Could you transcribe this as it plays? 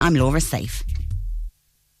I'm Laura Safe.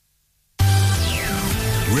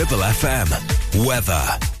 Ribble FM. Weather.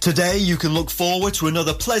 Today you can look forward to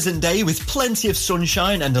another pleasant day with plenty of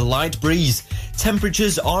sunshine and a light breeze.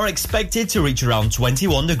 Temperatures are expected to reach around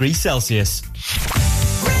 21 degrees Celsius.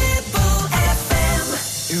 Ribble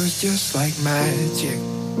FM. It was just like magic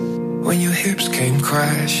when your hips came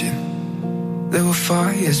crashing. There were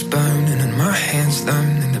fires burning and my hands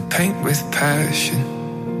learning to paint with passion.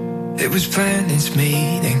 It was planets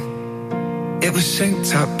meeting. It was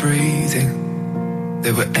synced up breathing.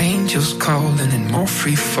 There were angels calling and more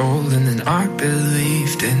free falling than I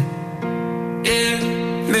believed in. Yeah,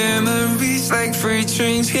 memories like freight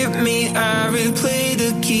trains hit me. I replay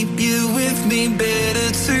to keep you with me.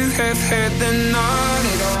 Better to have had than not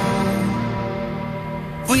at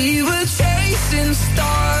all. We were chasing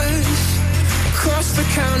stars across the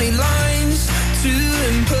county lines, two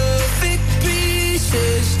imperfect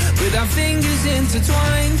pieces with our fingers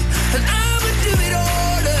intertwined. And I would do it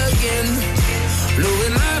all again,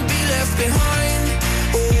 knowing I'd be left behind.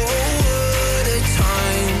 Oh, what a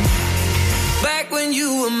time, back when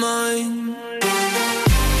you were mine.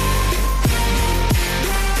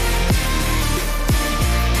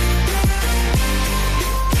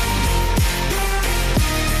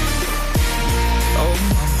 Oh,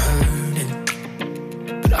 I'm hurting,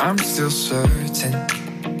 but I'm still certain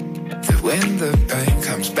that when the pain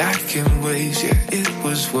comes back in waves, yeah, it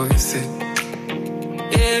was worth it.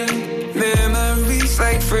 Yeah. Memories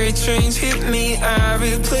like freight trains hit me. I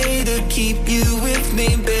replay to keep you with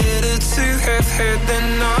me. Better to have had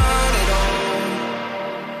than not at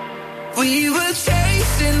all. We were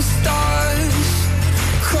chasing stars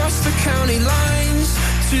across the county lines,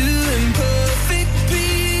 two imperfect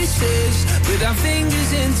pieces with our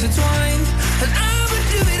fingers intertwined. And I would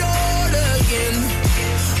do it all again,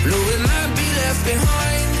 knowing I'd be left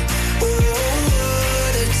behind. Oh,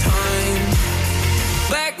 what a time,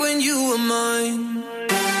 back when you were mine.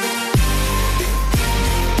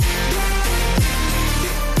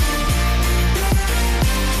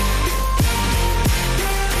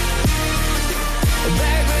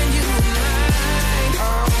 Back when you were mine.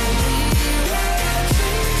 Oh,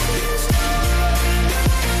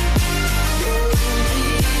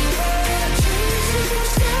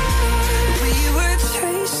 we were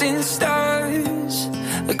chasing stars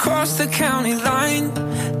across the county line,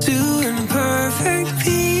 two imperfect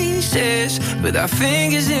pieces with our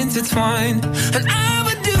fingers intertwined. And I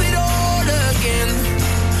would do it all again,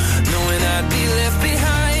 knowing I'd be left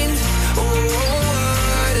behind. Oh,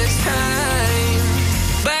 what a time,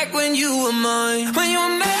 back when you were mine. When you were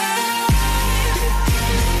mine.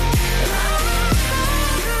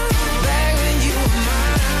 Back when you were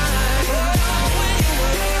mine. Oh, when you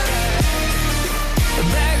were.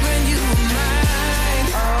 Back when you were mine.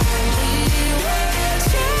 Oh, we were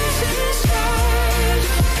chasing stars.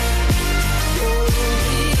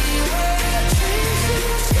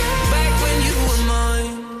 Back when you were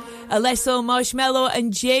mine. Alesso Marshmello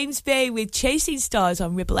and James Bay with Chasing Stars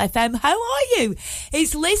on Ribble FM. How are you?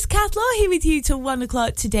 It's Liz Catlow here with you till 1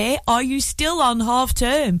 o'clock today. Are you still on half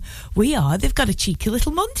term? We are. They've got a cheeky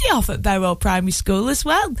little Monday off at Barrow Primary School as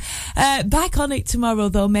well. Back on it tomorrow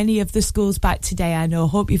though. Many of the schools back today, I know.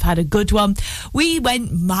 Hope you've had a good one. We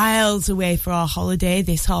went miles away for our holiday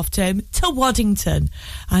this half term to Waddington.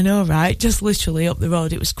 I know, right? Just literally up the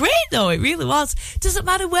road. It was great though. It really was. Doesn't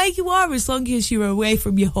matter where you are as long as you're away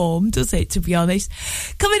from your home, does it, to be honest?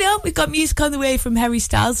 Coming up, we've got music on the way from Harry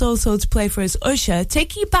Styles, also to play for us Usher.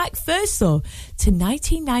 Taking you back first, though, to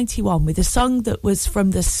 1991 with a song that was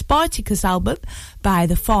from the Spartacus album by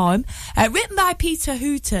The Farm, written by Peter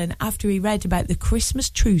Hooton after he read about the Christmas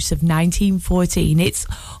truce of 1914. It's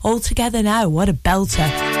All Together Now. What a belter.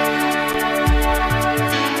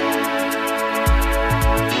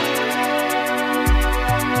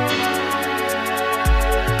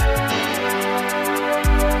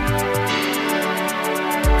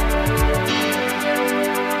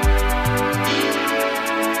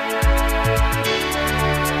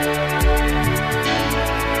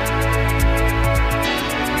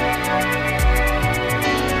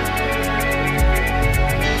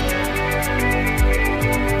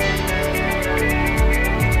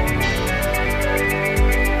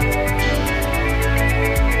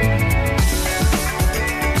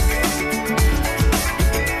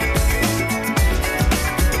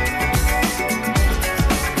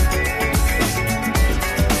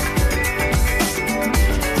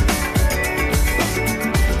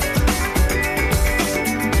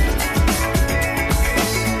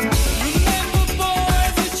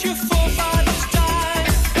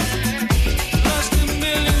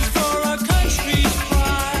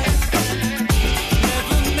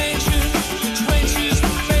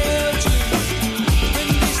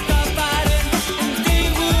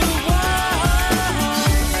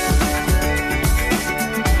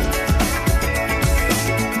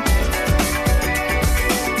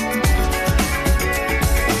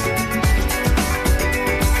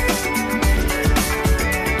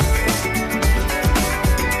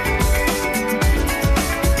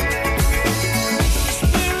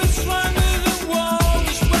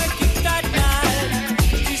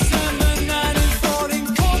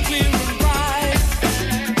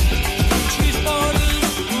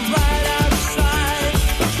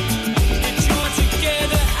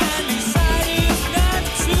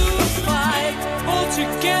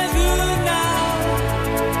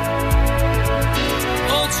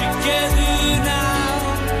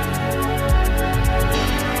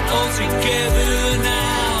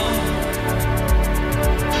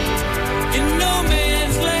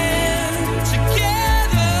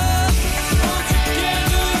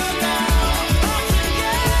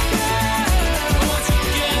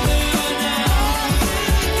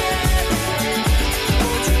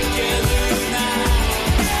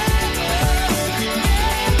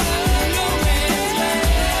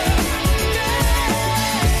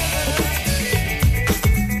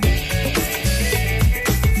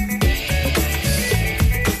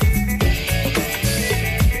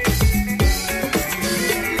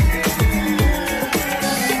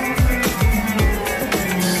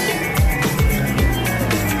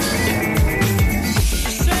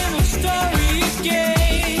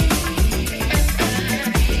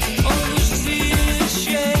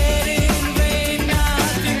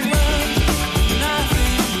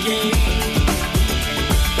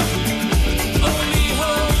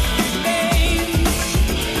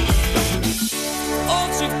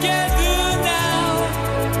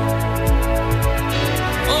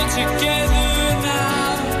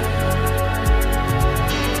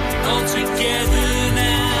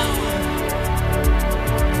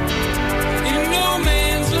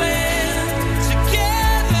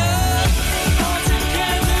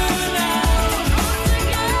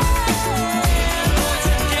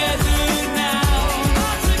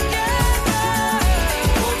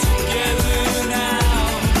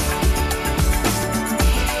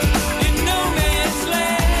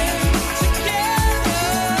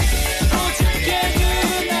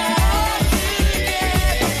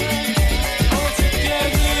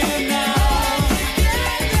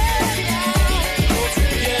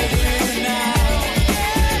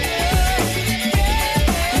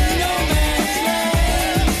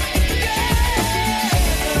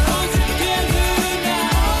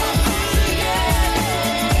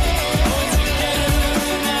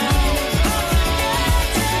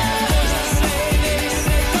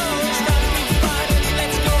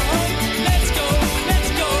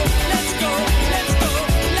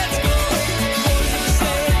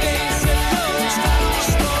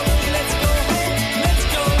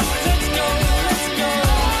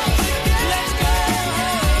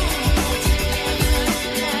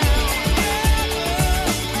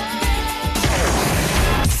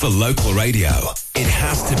 For local radio, it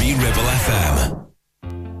has to be Ribble FM.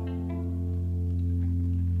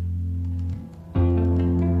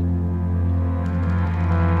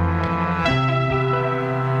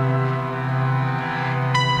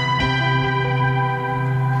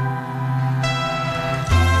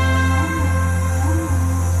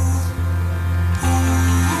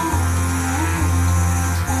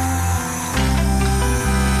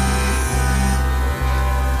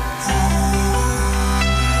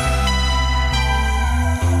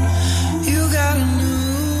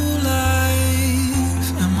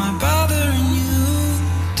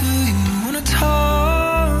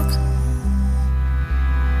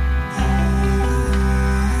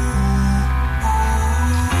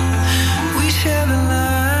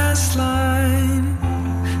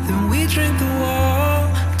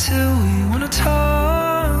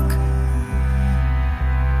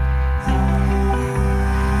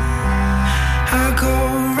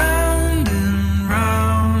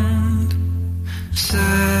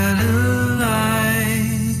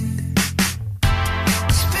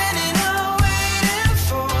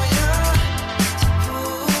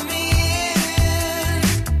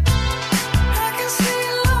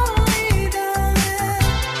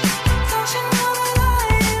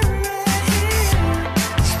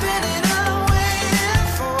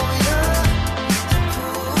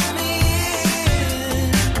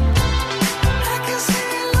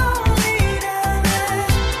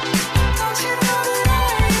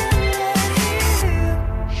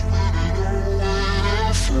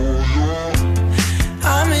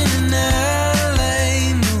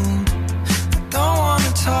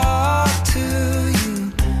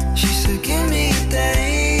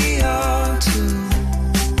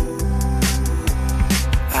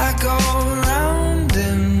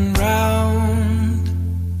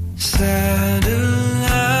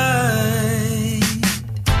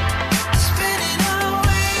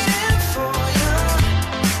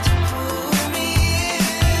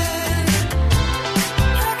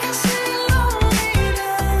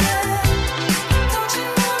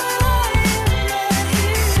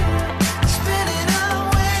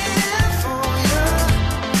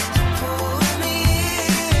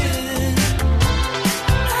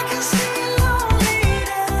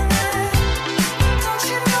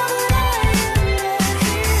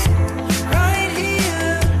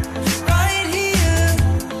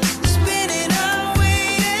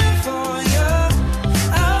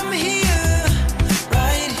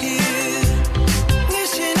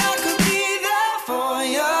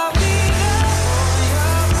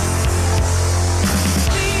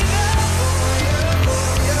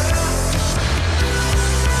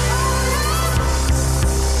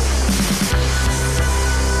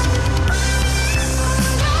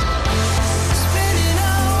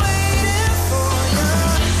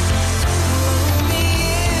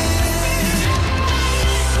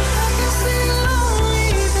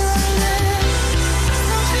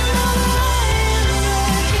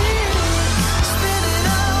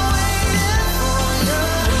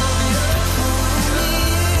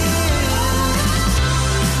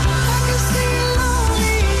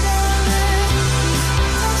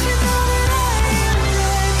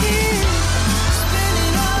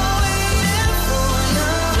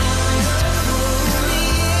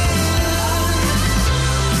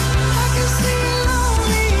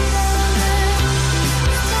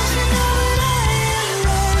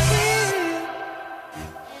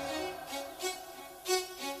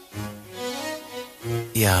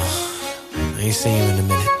 Yo, I ain't seen you in a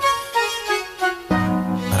minute,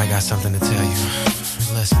 but I got something to tell you.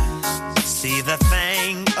 Listen. See, the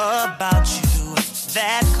thing about you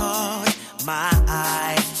that caught my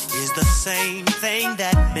eye is the same thing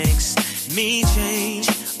that makes me change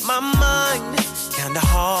my mind. Kinda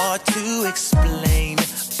hard to explain,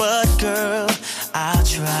 but girl, I'll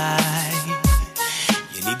try.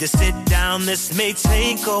 You need to sit down, this may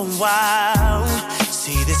take a while.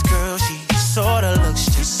 See, this girl, she sorta looks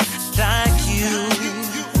just like you.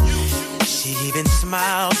 She even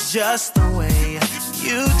smiles just the way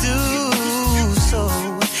you do. So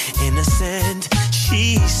innocent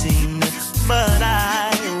she seemed, but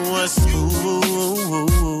I was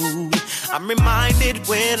fooled. I'm reminded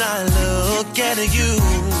when I look at you,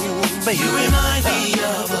 but you remind me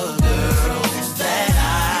of a girl that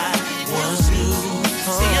I once knew.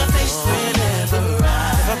 See your face whenever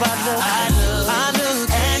I look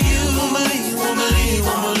at you.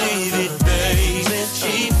 Won't believe it, baby.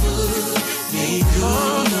 She put me through.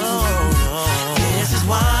 Oh, no. This is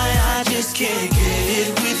why I just can't get it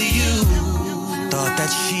with you. Thought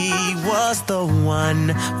that she was the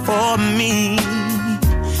one for me,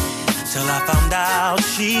 till I found out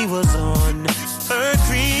she was on her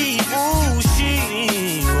creep. Ooh,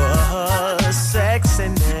 she was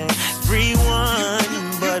sexing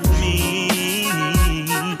everyone but me.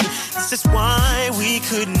 This is why we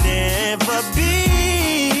could never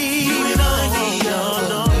be. You remind me of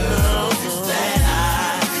the girl that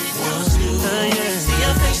I once knew. See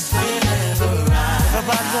your face whenever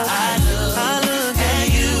I look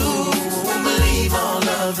at you. Won't believe all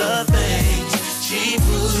of the things she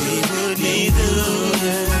put me through.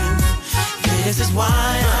 This is why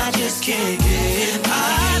I just can't get enough. I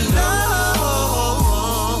know.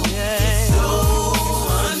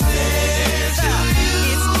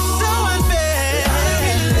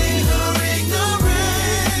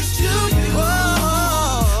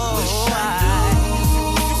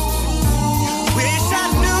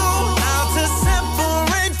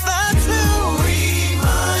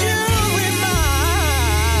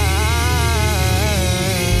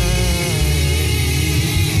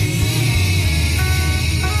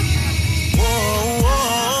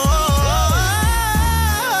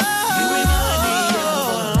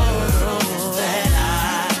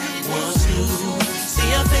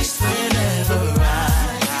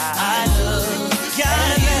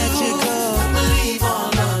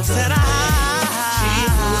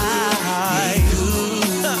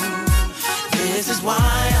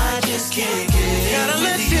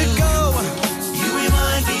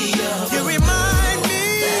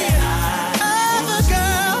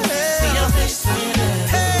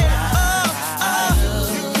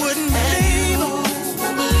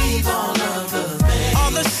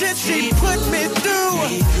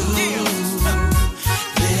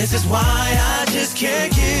 This is why I just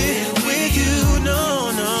can't get with you,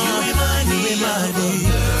 no. You remind me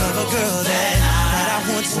of a girl that I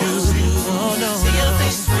once knew. Oh no, see your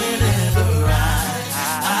face whenever I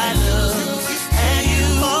look at you.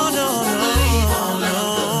 Oh no, believe all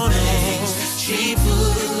of the things she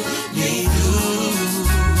put me through.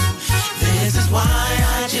 This is why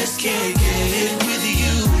I just can't get with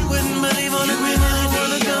you. Wouldn't believe on the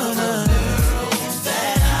girl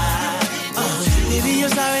that baby, you're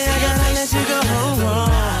sorry, I gotta let you go.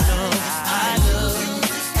 I look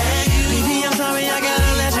at you. Baby, I'm sorry, I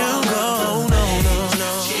gotta let you go. No.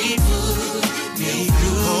 She put me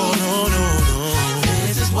through. Oh, no.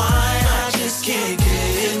 This is why I just can't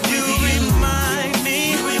get with you. Remind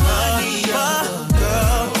me of a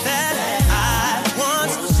girl that I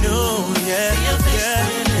once knew. Yeah.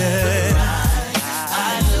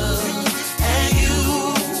 I look at you.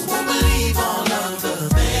 Won't believe all of the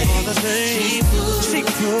things she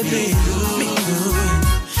put me through.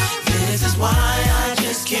 This is why I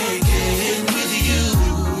just can't get with you.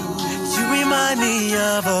 You remind me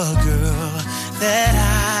of a girl that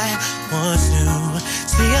I once knew.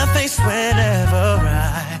 See her face whenever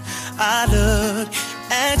I look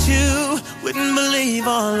at you. Wouldn't believe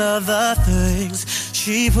all of the things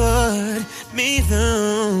she put me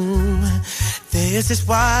through. This is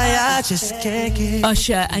why I just can't get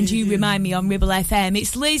Usher and You Remind Me on Ribble FM.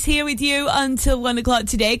 It's Liz here with you until 1 o'clock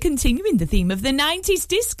today, continuing the theme of the 90s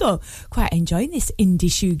disco. Quite enjoying this indie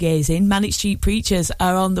shoegazing. Manic Street Preachers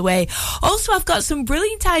are on the way. Also, I've got some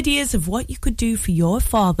brilliant ideas of what you could do for your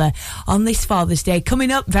father on this Father's Day coming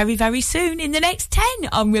up very, very soon in the next 10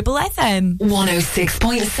 on Ribble FM.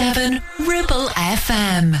 106.7 Ribble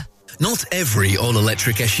FM. Not every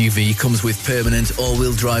all-electric SUV comes with permanent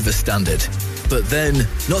all-wheel drive as standard. But then,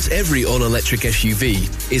 not every all-electric SUV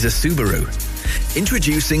is a Subaru.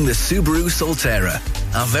 Introducing the Subaru Solterra,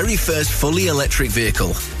 our very first fully electric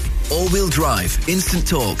vehicle. All-wheel drive, instant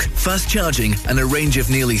torque, fast charging and a range of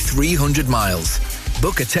nearly 300 miles.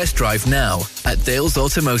 Book a test drive now at Dales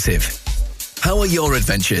Automotive. Power your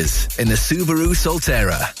adventures in the Subaru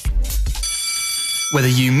Solterra. Whether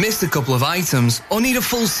you missed a couple of items or need a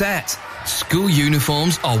full set, school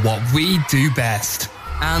uniforms are what we do best.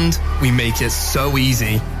 And we make it so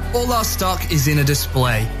easy. All our stock is in a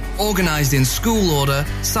display, organised in school order,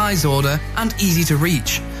 size order, and easy to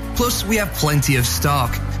reach. Plus, we have plenty of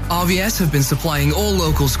stock. RVS have been supplying all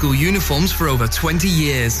local school uniforms for over 20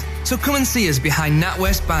 years. So come and see us behind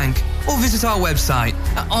NatWest Bank or visit our website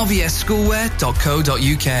at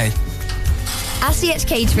rvsschoolwear.co.uk. RCH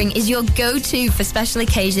Catering is your go-to for special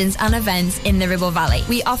occasions and events in the Ribble Valley.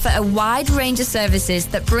 We offer a wide range of services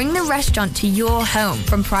that bring the restaurant to your home,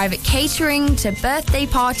 from private catering to birthday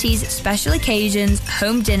parties, special occasions,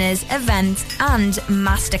 home dinners, events, and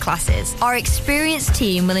masterclasses. Our experienced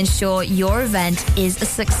team will ensure your event is a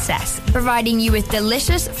success, providing you with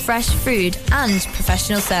delicious, fresh food and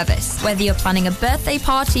professional service. Whether you're planning a birthday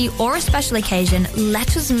party or a special occasion,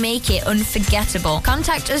 let us make it unforgettable.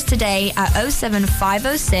 Contact us today at 070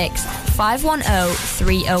 07506 510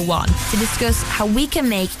 301 to discuss how we can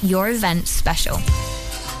make your event special.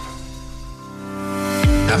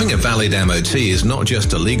 Having a valid MOT is not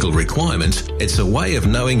just a legal requirement, it's a way of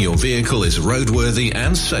knowing your vehicle is roadworthy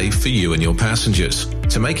and safe for you and your passengers.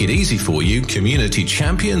 To make it easy for you, Community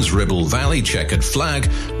Champions Ribble Valley Checkered Flag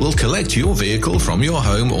will collect your vehicle from your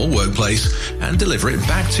home or workplace and deliver it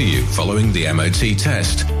back to you following the MOT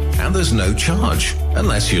test. And there's no charge,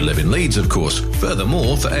 unless you live in Leeds, of course.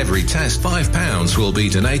 Furthermore, for every test, £5 will be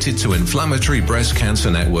donated to Inflammatory Breast Cancer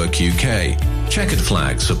Network UK. Checkered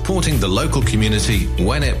Flag, supporting the local community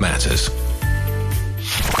when it matters.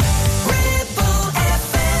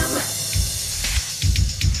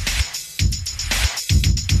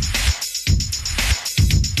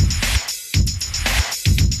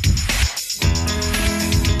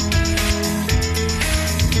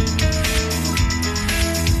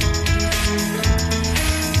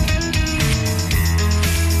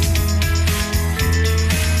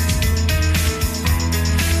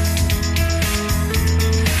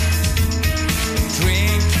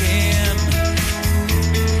 Drinking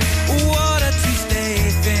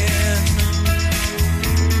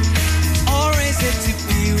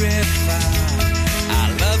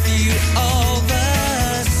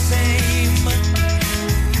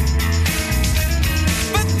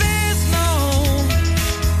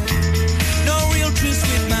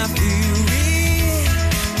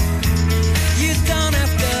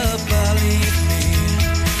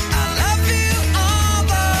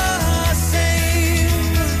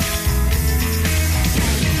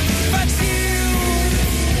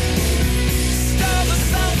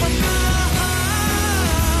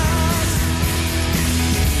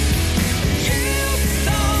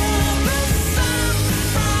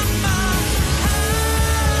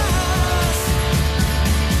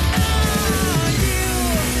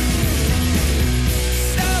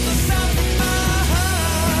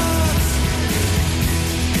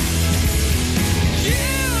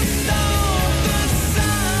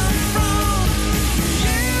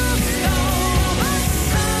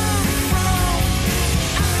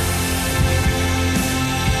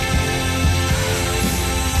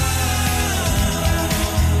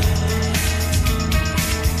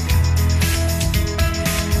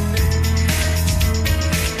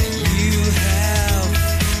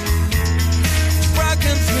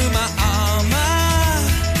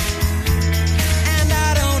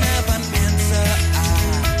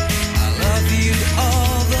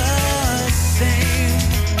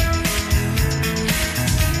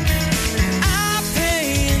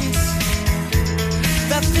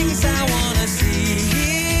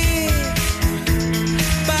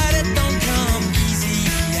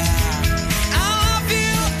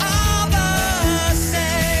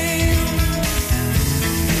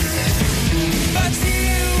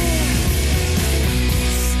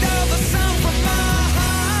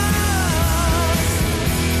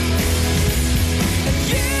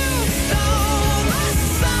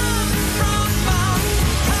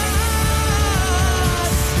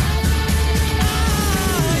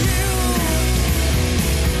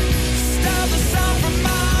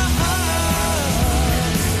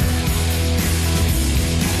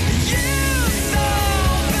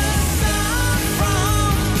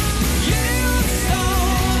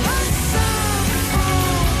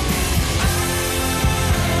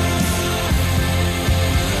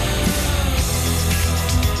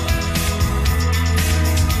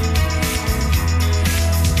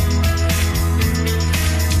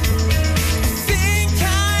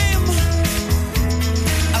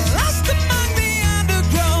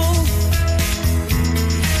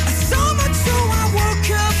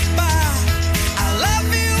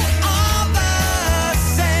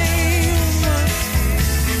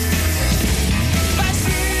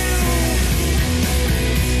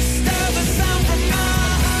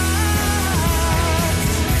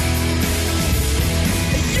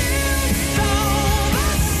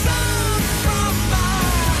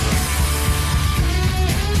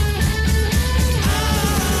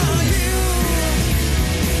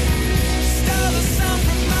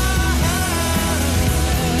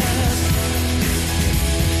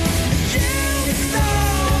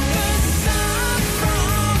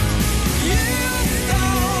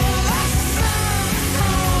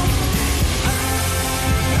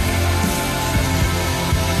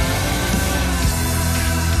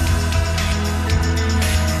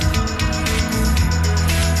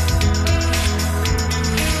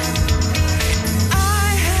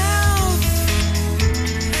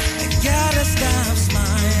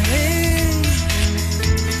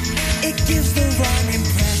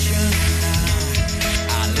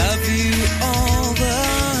love you all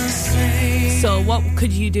the same. So what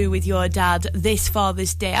could you do with your dad this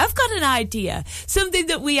Father's Day? I've got an idea. Something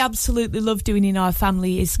that we absolutely love doing in our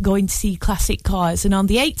family is going to see classic cars. And on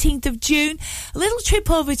the 18th of June, a little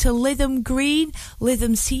trip over to Lytham Green,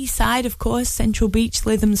 Lytham Seaside, of course, Central Beach,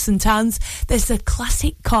 Lytham St Anne's. There's the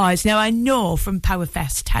classic cars. Now, I know from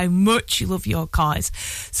Powerfest how much you love your cars.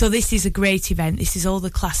 So this is a great event. This is all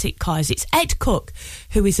the classic cars. It's Ed Cook,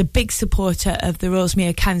 who is a big supporter of the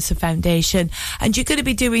Rosemere Cancer Foundation. And you're going to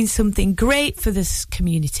be doing something great for this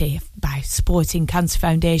community by supporting Cancer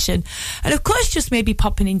Foundation. And of course, just maybe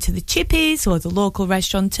popping into the Chippies or the local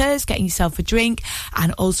restaurateurs, getting yourself a drink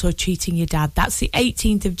and also treating your dad. That's the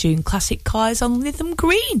 18th of June, Classic Cars on Lytham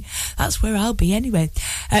Green. That's where I'll be anyway.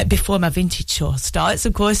 Before my vintage show starts,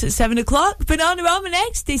 of course, at 7 o'clock. Banana Rama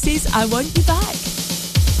next. This is I Want You Back.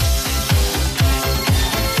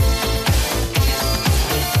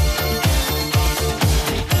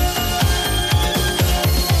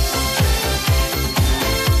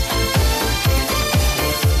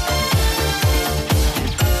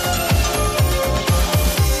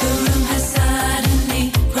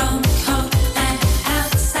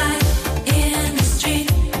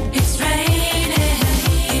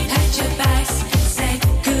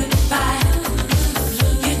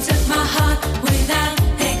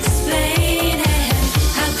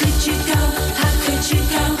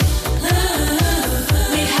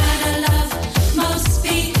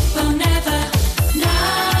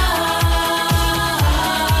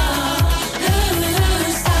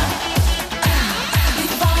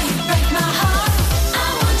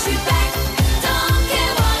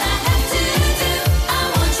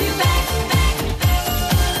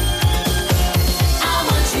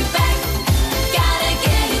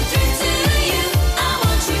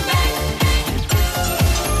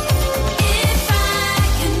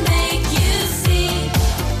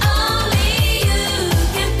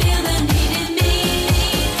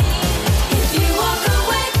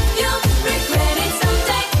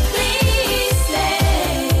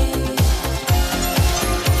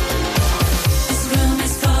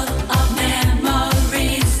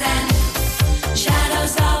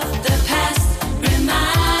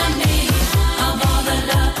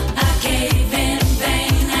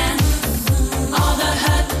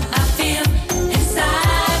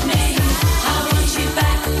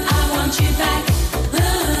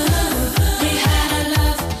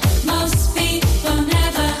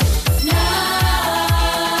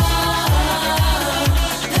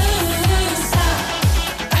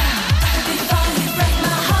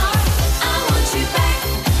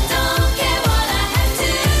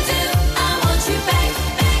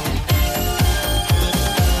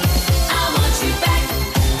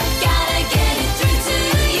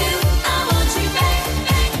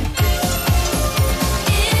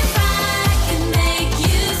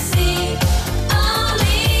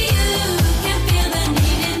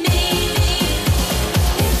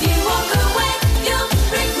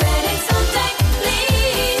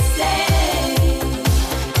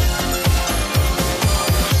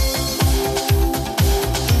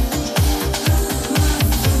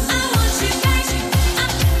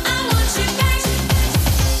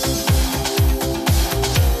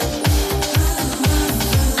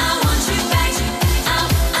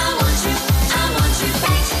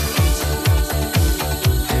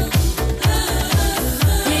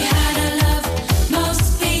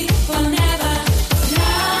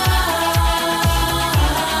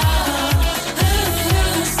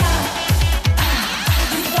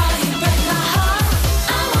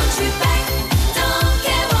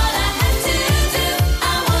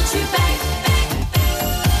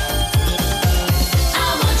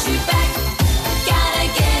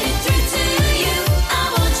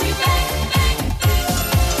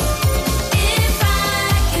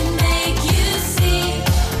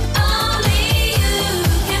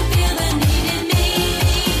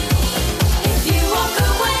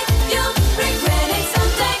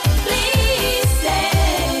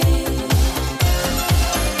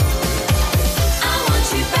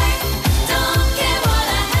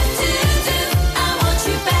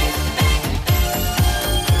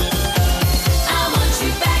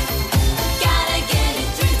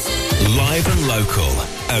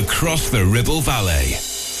 Across the Ribble Valley.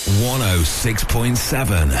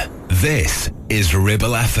 106.7. This is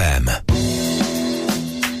Ribble FM.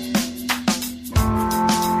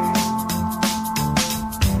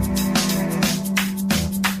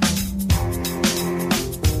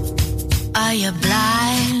 Are you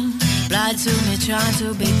blind? Blind to me, trying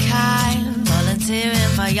to be kind. Volunteering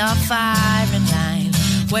for your firing line.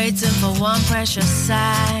 Waiting for one precious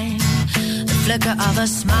sign. The flicker of a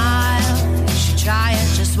smile. You should try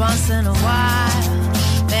it just once in a while.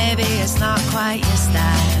 Maybe it's not quite your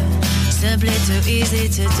style, simply too easy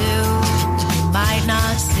to do. You might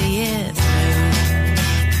not see it through.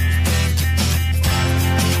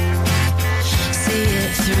 See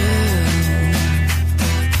it through.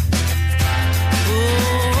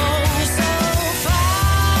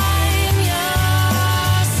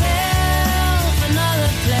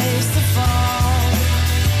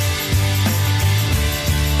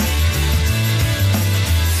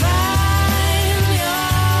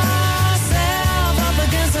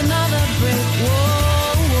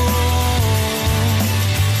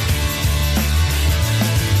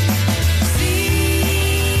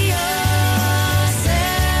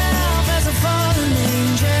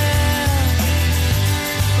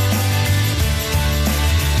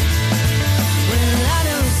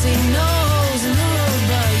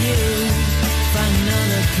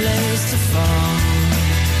 Place to fall.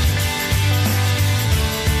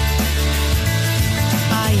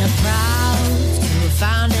 Are you proud to have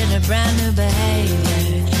founded a brand new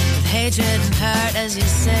behavior with hatred and hurt as your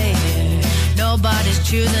savior? Nobody's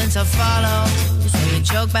choosing to follow, so you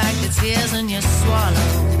choke back the tears and you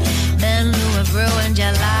swallow. Men who have ruined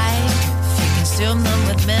your life, you consume them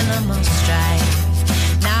with minimal strife.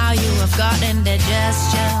 Now you have got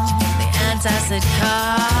indigestion. The antacid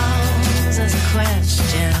calls as a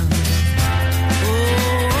question. Oh,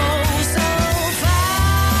 so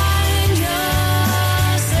find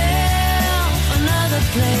yourself another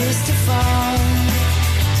place to fall.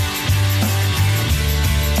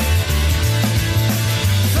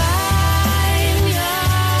 Find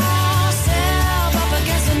yourself up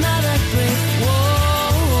against another brick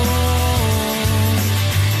wall.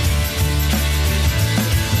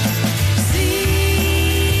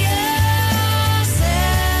 See yourself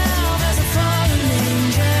as a fallen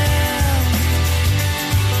angel.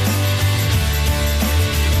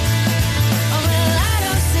 Oh, well, I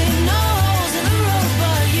don't see no holes in the road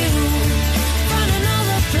but you. Find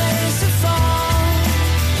another place to fall.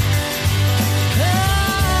 Oh,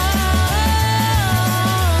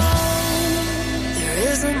 there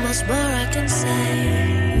isn't much more I can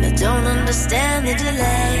say. I don't understand the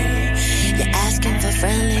delay. You're asking for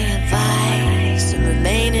friendly advice and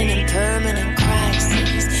remaining in permanent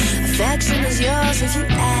crisis. Affection is yours if you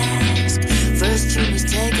ask. First you must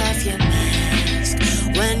take off your mask.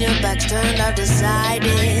 When your back's turned, I've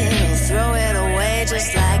decided I'll throw it away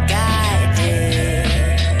just like I did.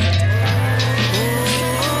 Oh,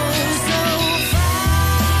 so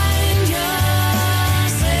find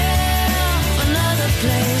yourself another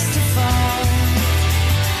place to fall.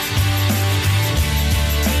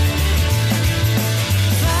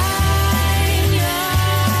 Find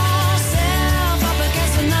yourself up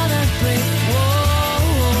against another brick wall.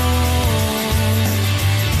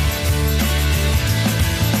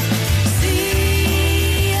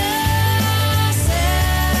 See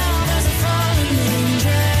yourself as a fallen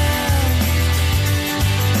angel.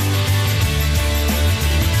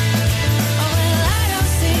 Oh, well, I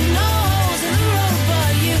don't see no holes in the road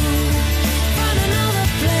but you. Find another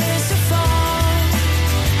place to fall.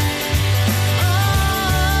 Oh,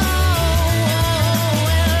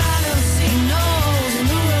 well, I don't see no holes in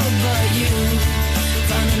the road but you.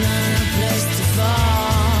 Find another place to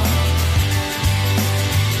fall.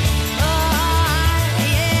 Oh,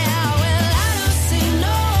 yeah, well, I don't see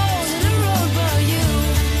no holes in the road but you.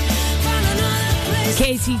 Find another place.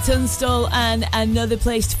 Katie Tunstall and Another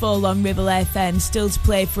Place to Fall on Ribble FM still to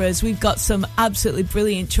play for us. We've got some absolutely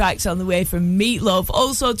brilliant tracks on the way from Meatloaf,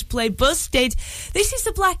 also to play Busted. This is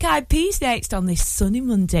the Black Eyed Peas next on this sunny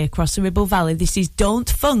Monday across the Ribble Valley. This is Don't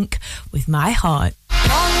Funk with My Heart.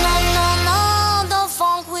 Oh, no, no, no, don't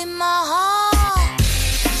funk with my heart.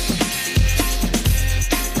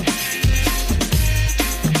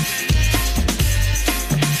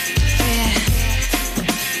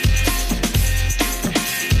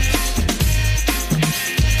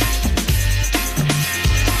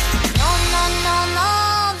 No, no, no, no,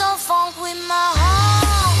 don't funk with my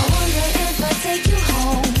heart. I wonder if I take you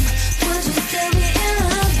home, would you still be in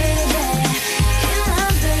love, baby? In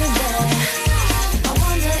love, baby. I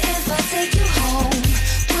wonder if I take you home,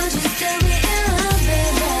 would you still be in love,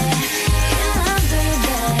 baby? In love,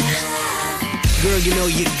 baby. Girl, you know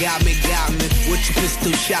you got me. With your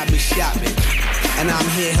pistol, shot me. And I'm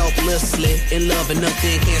here helplessly, in love and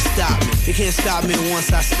nothing can't stop me. You can't stop me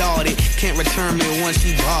once I started, can't return me once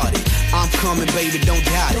you bought it. I'm coming, baby, don't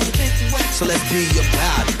doubt it. So let's be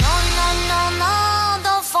about it. No, no, no, no,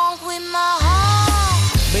 don't funk with my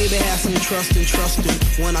heart. Baby, have some trusting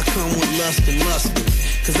when I come with lustin'.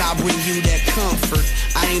 Cause I bring you that comfort.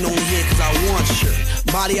 I ain't only here cause I want your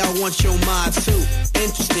body, I want your mind too.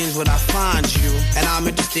 Interesting is what I find you, and I'm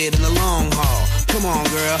interested in the long haul. Come on,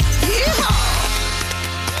 girl. Yeehaw!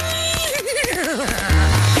 Come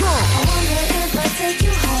on. I wonder if I take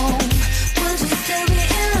you home, would you still be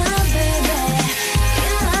in love, baby?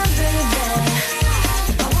 In love, baby.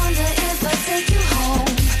 I wonder if I take you home,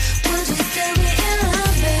 would you still be in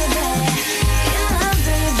love, baby? In love,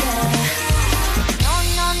 baby. No,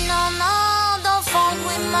 no, no, no, don't fuck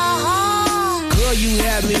with my heart. Girl, you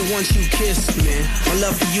had me once you kissed me. My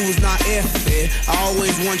love for you is not iffy. I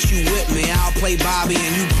always want you with me. I'll play Bobby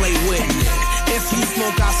and you play Whitney. If you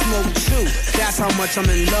smoke, I smoke too. That's how much I'm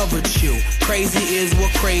in love with you. Crazy is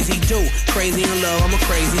what crazy do. Crazy in love, I'm a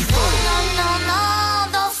crazy fool. No, no, no,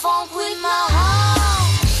 don't fuck with my heart.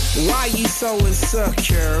 Why you so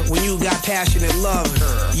insecure when you got passionate love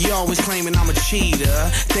her? You always claiming I'm a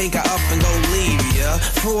cheater. Think I up and go leave ya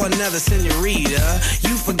for another senorita.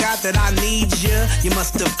 You forgot that I need ya. You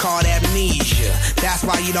must have caught amnesia. That's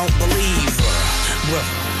why you don't believe her. Well,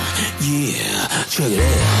 yeah, check it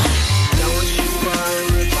out. Don't you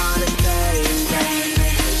worry about a thing,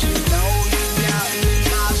 baby. 'Cause you know you got me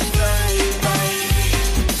my string, baby.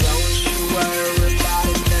 Don't you worry about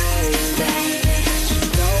a thing, baby. 'Cause you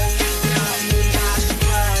know you got me my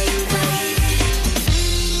string, baby.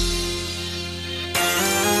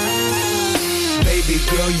 Baby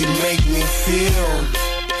girl, you make me feel.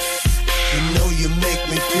 You know you make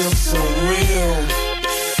me feel so real.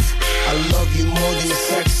 I love you more than your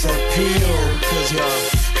sex appeal. 'Cause you're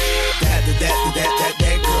that girl, that girl,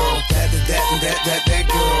 that girl, that girl, that girl,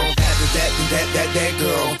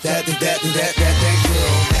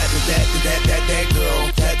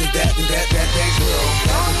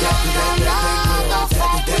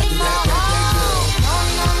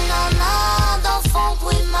 don't fuck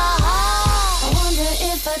with my heart. I wonder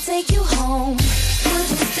if I take you home, would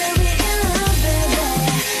you still be in love, baby?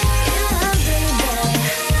 In love, baby.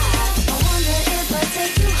 I wonder if I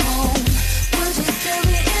take you home, would you still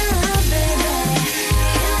be in love, baby?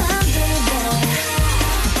 In love, baby.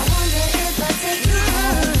 I wonder if I take you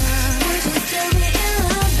home, would you still be in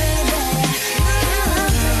love, baby? In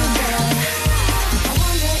love, baby. I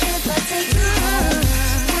wonder if I take you home,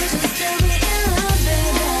 would you still be in love,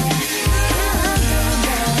 baby?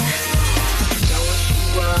 Don't you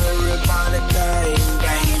worry about a thing,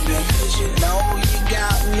 baby. 'Cause you know you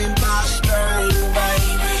got me by string,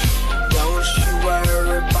 baby. Don't you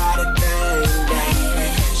worry about a thing, baby.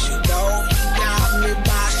 'Cause you know you got me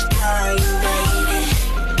by string, baby.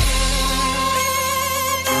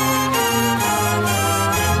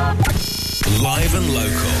 Live and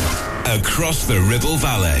local, across the Ribble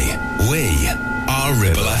Valley, we are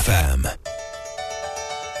Ribble FM.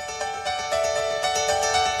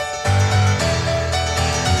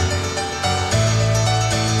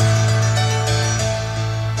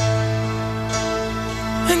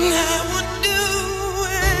 And I would do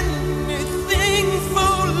anything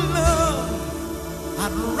for love.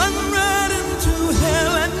 I'd run right into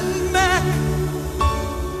hell and back.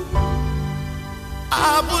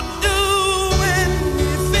 I would do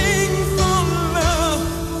anything for love.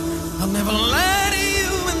 I'll never lie to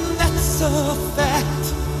you, and that's a fact.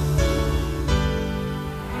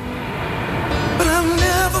 But I'll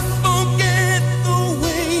never forget the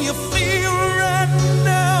way you feel right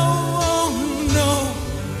now. Oh no,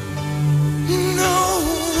 no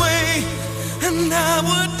way. And I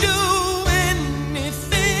would do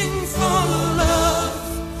anything for love.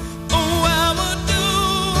 Oh, I would do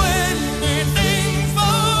anything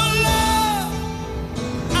for love.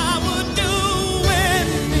 I would do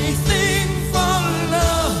anything for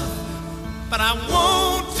love. But I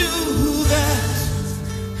won't do that.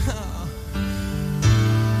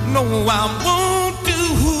 No, I won't do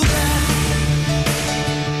that.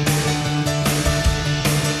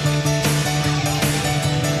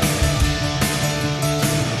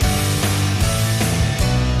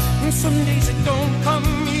 And some days it don't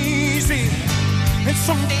come easy, and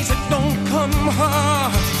some days it don't come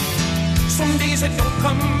hard. Some days it don't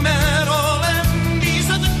come at all, and these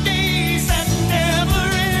are the days that never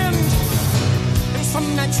end. And some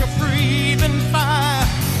nights you're breathing fire,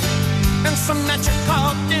 and some nights you're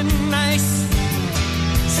caught in ice.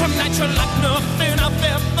 Some nights you're like nothing I've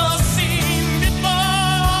ever seen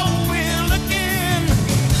before. Will again.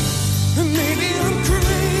 And maybe I'm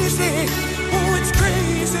crazy. Oh, it's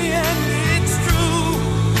crazy and it's true.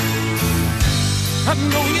 I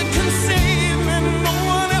know you can save me. No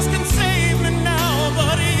one else can save me now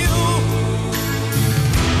but you.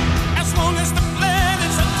 As long as the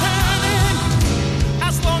planets are turning,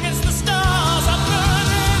 as long as the stars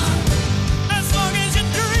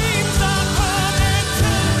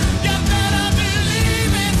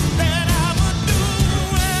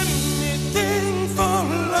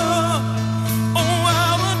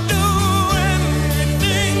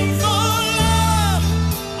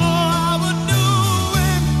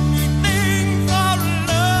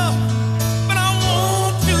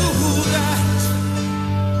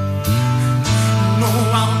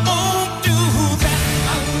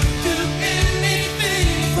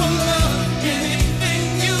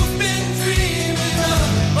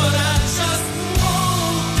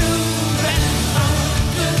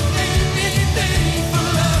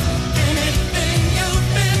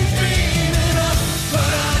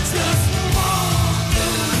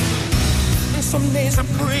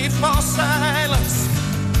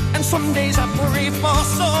Some days I pray for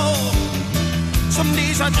soul. Some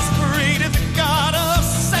days I just pray to the God of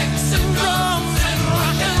sex and drums and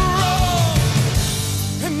rock and roll.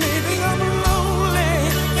 And maybe I'm lonely,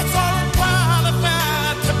 that's all I'm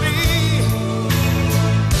qualified to be.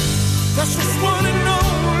 That's just one and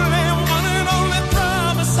only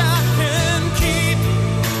promise I can keep.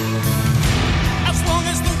 As long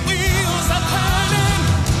as the wheels are turning,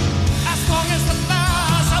 as long as the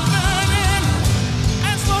fires are burning,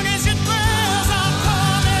 as long as your prayers are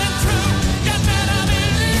coming true, you better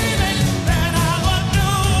believe it, that I will do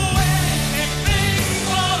anything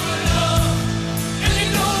for love. And you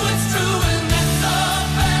know it's true and that's a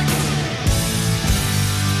fact.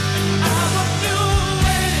 And I will do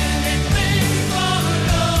anything for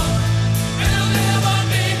love, and there'll never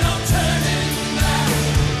be no turning back.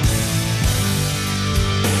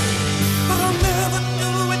 But I'll never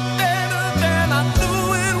do it better than I do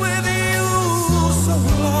it with you.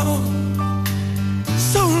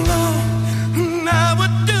 So long, and I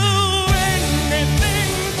would do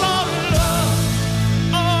anything for love.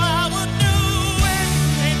 Oh, I would do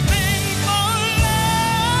anything for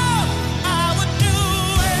love. I would do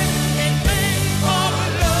anything for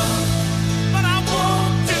love, but I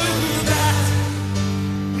won't do that.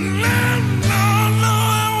 No, I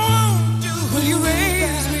won't do. Will you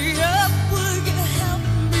raise me up? Will you help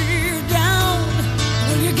me down?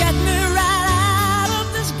 Will you get me right out of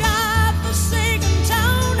this godforsaken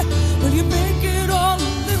town? Will you make it all a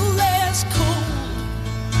little less cold?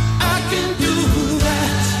 I can do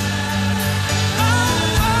that. Oh,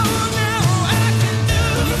 no, I can do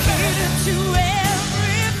that. To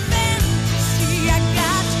every fantasy I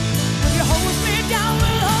got. Will you hold me down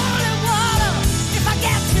with holy water if I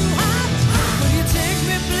get too hot? Will you take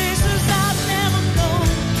me places I've never known?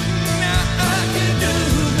 Now I can do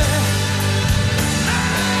that.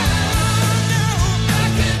 No, I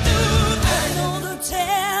can do that. I know the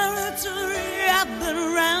territory I've been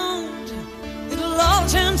around. It'll all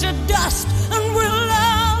turn to dust and we'll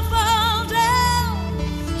all fall down.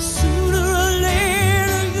 Sooner or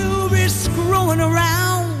later you'll be screwing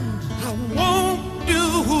around. I won't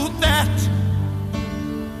do that.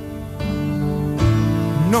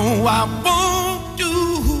 No, I won't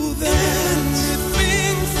do that.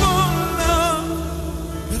 Anything for love,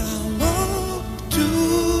 but I won't do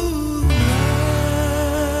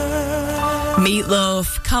that. Meatloaf.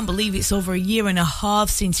 Can't believe it's over a year and a half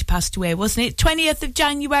since he passed away, wasn't it? 20th of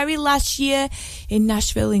January last year in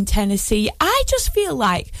Nashville in Tennessee. I just feel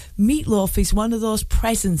like Meatloaf is one of those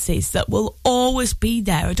presences that will always be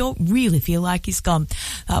there. I don't really feel like he's gone.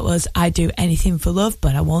 That was I Do Anything for Love,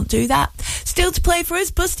 but I won't do that. Still to play for us,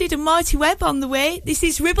 Busted and Marty Webb on the way. This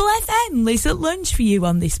is Ribble FM. Liz at lunch for you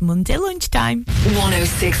on this Monday lunchtime.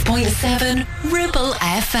 106.7 Ribble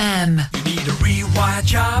FM. You need a rewire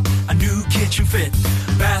job, a new kitchen fit,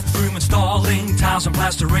 bathroom installing, tiles and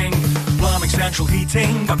plastering, plumbing, central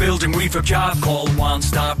heating, a building refurb job. Call One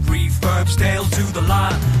Stop Refurbs, Dale to the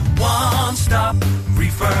lot. One Stop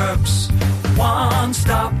Refurbs. One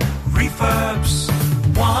Stop Refurbs.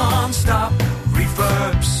 One Stop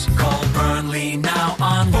Refurbs. Call Burnley now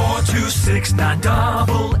on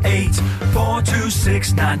 426-988.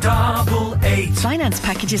 426-988. Finance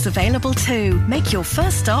packages available too. Make your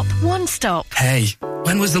first stop One Stop. Hey,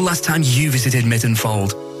 when was the last time you visited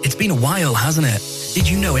Mittenfold? It's been a while, hasn't it? Did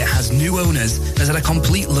you know it has new owners, has had a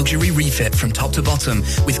complete luxury refit from top to bottom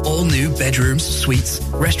with all new bedrooms, suites,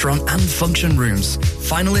 restaurant and function rooms.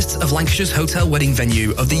 Finalists of Lancashire's Hotel Wedding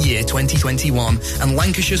Venue of the Year 2021 and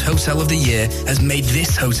Lancashire's Hotel of the Year has made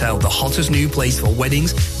this hotel the hottest new place for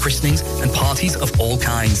weddings, christenings and parties of all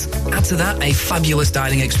kinds. Add to that a fabulous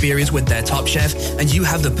dining experience with their top chef and you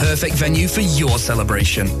have the perfect venue for your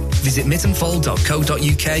celebration. Visit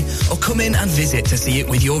mittenfold.co.uk or come in and visit to see it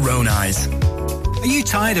with your own eyes. Are you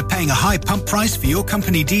tired of paying a high pump price for your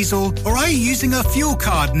company diesel? Or are you using a fuel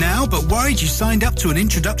card now but worried you signed up to an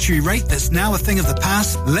introductory rate that's now a thing of the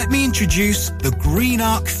past? Let me introduce the Green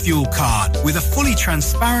Arc Fuel Card. With a fully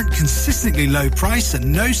transparent, consistently low price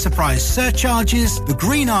and no surprise surcharges, the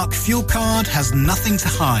Green Arc Fuel Card has nothing to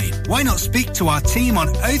hide. Why not speak to our team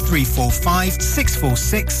on 0345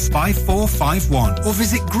 646 5451 or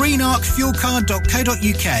visit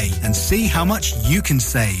greenarcfuelcard.co.uk and see how much you can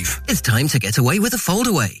save. It's time to get away with a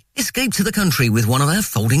foldaway. Escape to the country with one of our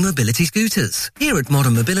folding mobility scooters. Here at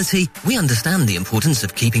Modern Mobility, we understand the importance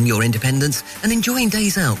of keeping your independence and enjoying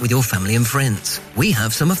days out with your family and friends. We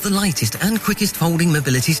have some of the lightest and quickest folding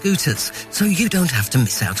mobility scooters, so you don't have to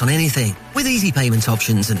miss out on anything. With easy payment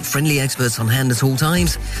options and friendly experts on hand at all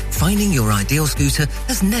times, finding your ideal scooter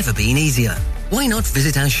has never been easier. Why not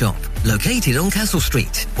visit our shop, located on Castle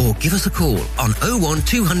Street, or give us a call on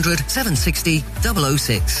 01200 760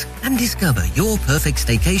 006 and discover your perfect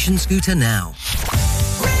staycation scooter now.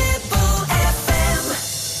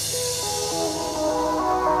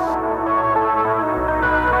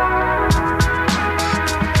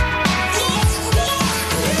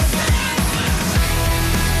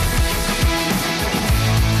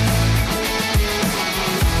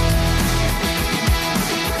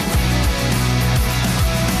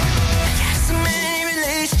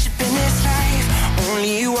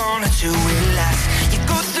 To realize you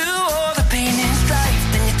go through all the pain and strife,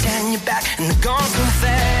 then you turn your back and they're gone so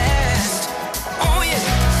fast. Oh yeah,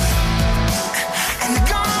 and they're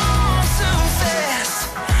gone so fast.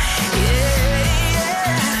 Yeah,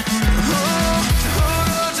 yeah. Hold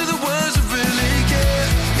on to the ones who really care.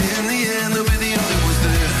 In the end, they'll be the only ones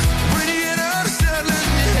there. When you get out of sight,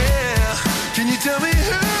 losing your hair, can you tell me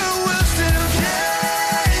who will still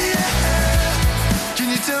care? Yeah. Can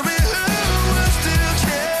you tell me who will still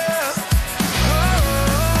care?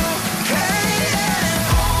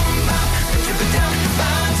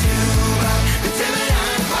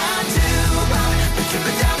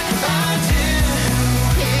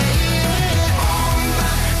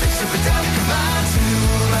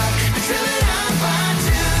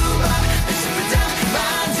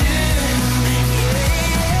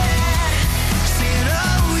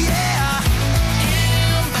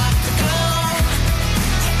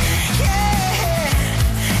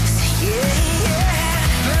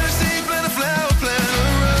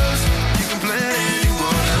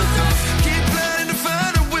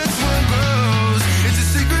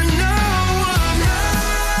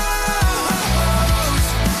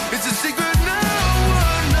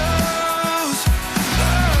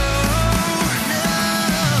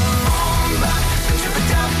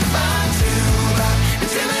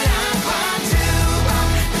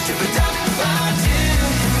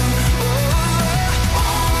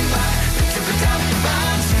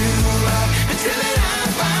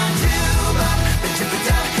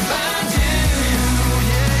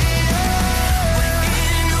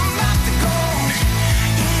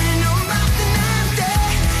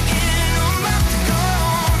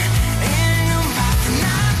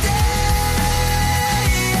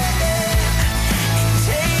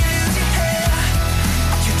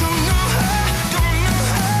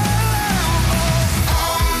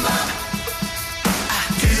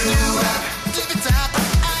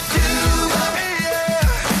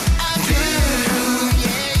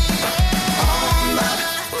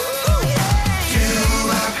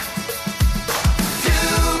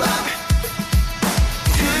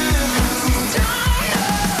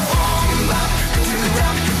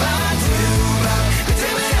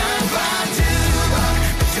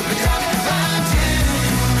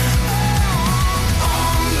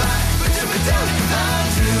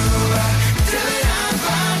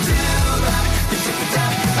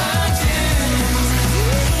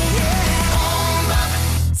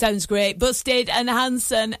 Sounds great. Busted and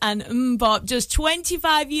Hanson and Mbop, just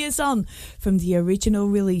 25 years on from the original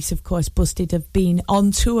release. Of course, Busted have been on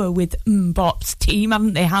tour with Mbop's team,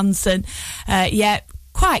 haven't they, Hanson? Yeah,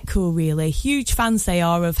 quite cool, really. Huge fans they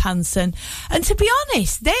are of Hanson. And to be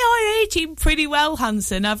honest, they are aging pretty well,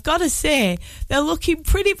 Hanson. I've got to say, they're looking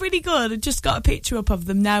pretty good. I've just got a picture up of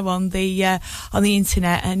them now on the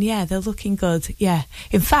internet, and yeah, they're looking good. Yeah.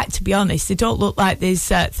 In fact, to be honest, they don't look like there's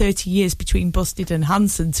 30 years between Busted and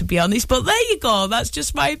Hanson, to be honest. But there you go. That's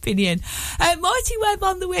just my opinion. Marty Webb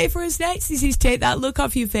on the way for us next. This is Take That Look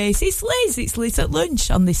Off Your Face. It's Liz. It's Liz at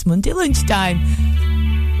lunch on this Monday lunchtime.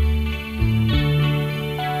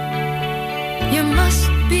 You must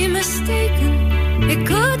be mistaken. It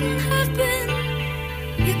couldn't have been.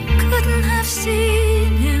 You couldn't have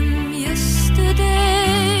seen him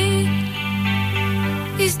yesterday.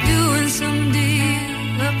 He's doing some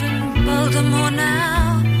deal up in Baltimore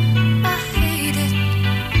now. I hate it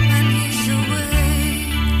when he's away.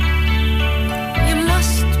 You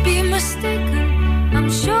must be mistaken. I'm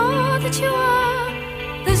sure that you are.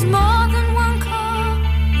 There's more than one car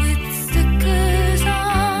with stickers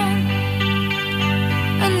on.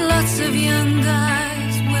 And lots of young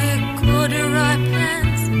guys wear corduroy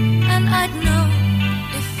pants, and I'd know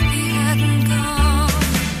if he hadn't gone.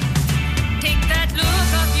 Take that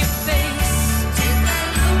look off your face. Take that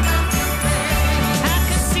look off your face. I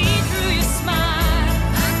can see through your smile.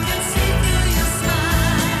 I can see through your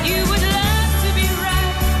smile. You would love to be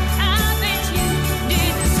right. I bet you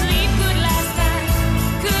didn't sleep good last night.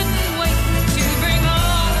 Couldn't wait to bring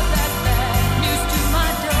all of that bad news to my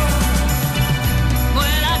door.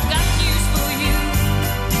 Well, I've got news for you.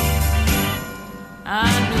 I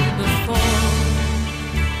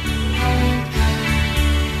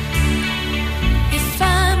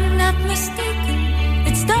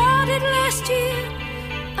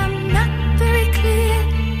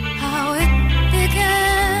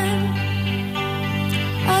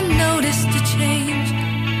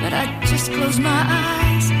just close my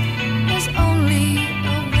eyes as only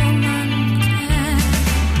a woman can.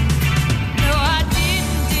 No, I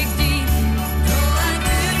didn't dig deep. No, I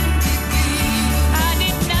didn't dig deep. I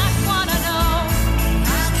did not wanna know.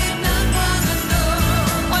 I did not wanna know.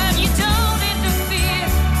 When you don't interfere,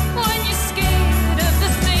 when you're scared of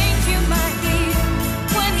the things you might hear.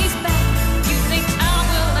 When he's back, you think I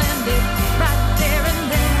will end it right there and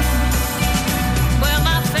then. Well,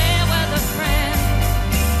 my fair weather friend,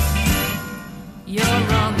 you're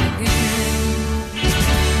wrong again.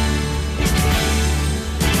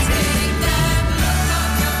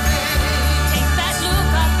 Take that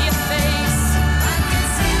look off your face. I can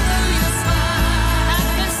see through your smile. I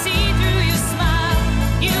can see through your smile.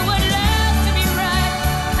 You would love to be right.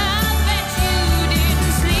 I bet you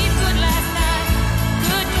didn't sleep good last night.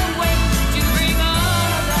 Couldn't wait to bring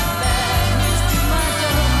all of that bad news to my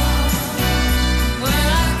door.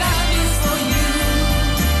 Well, I've got news for you.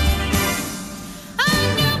 I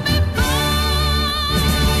knew before.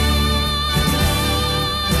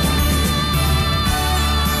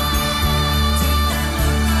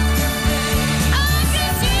 I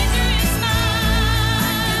can see through your smile.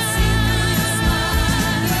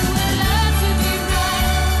 You would love to be right.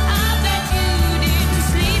 I bet you didn't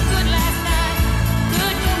sleep good last night.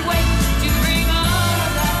 Couldn't wait to bring all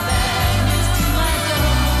of that bad news to my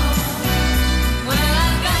door. Well,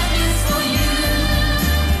 I've got news for you.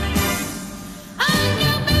 I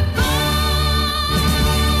knew before.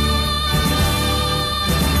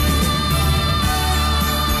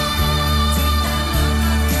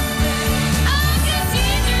 I can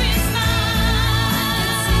see through your smile.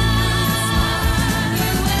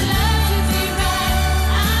 You would love to be right.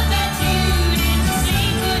 I bet you didn't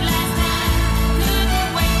sleep good last night. Couldn't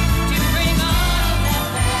wait to bring all of that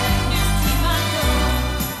bad news to my door.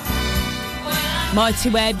 Marty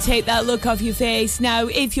Webb, take that look off your face. Now,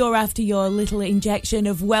 if you're after your little injection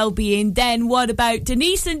of well-being, then what about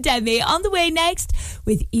Denise and Demi on the way next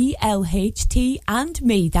with ELHT and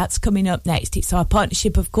Me? That's coming up next. It's our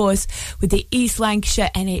partnership, of course, with the East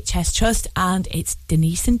Lancashire NHS Trust, and it's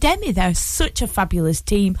Denise and Demi. They're such a fabulous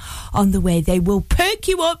team on the way. They will perk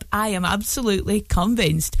you up. I am absolutely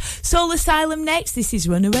convinced. Soul Asylum next. This is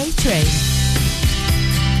Runaway Train.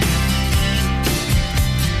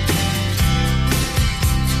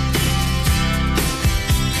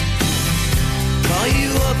 Call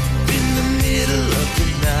you up in the middle of the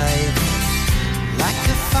night, like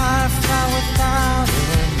a firefly without a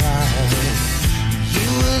light. You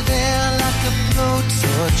were there like a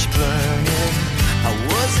blowtorch burning. I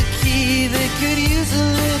was a key that could use a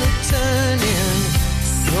little turning.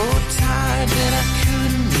 So tired that I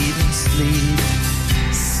couldn't even sleep.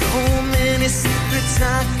 So many secrets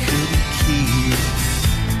I couldn't keep.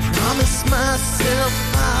 Promised myself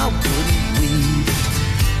I wouldn't weep.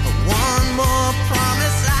 One more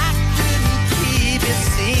promise I couldn't keep. It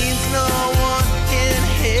seems no one can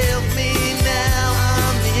help me now.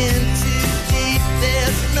 I'm in too deep.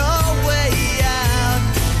 There's no way out.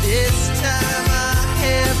 This time I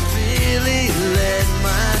have really let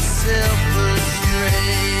myself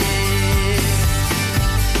astray.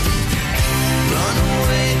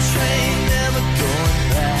 Runaway train, never going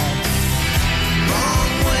back.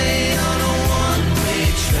 Wrong way on a one-way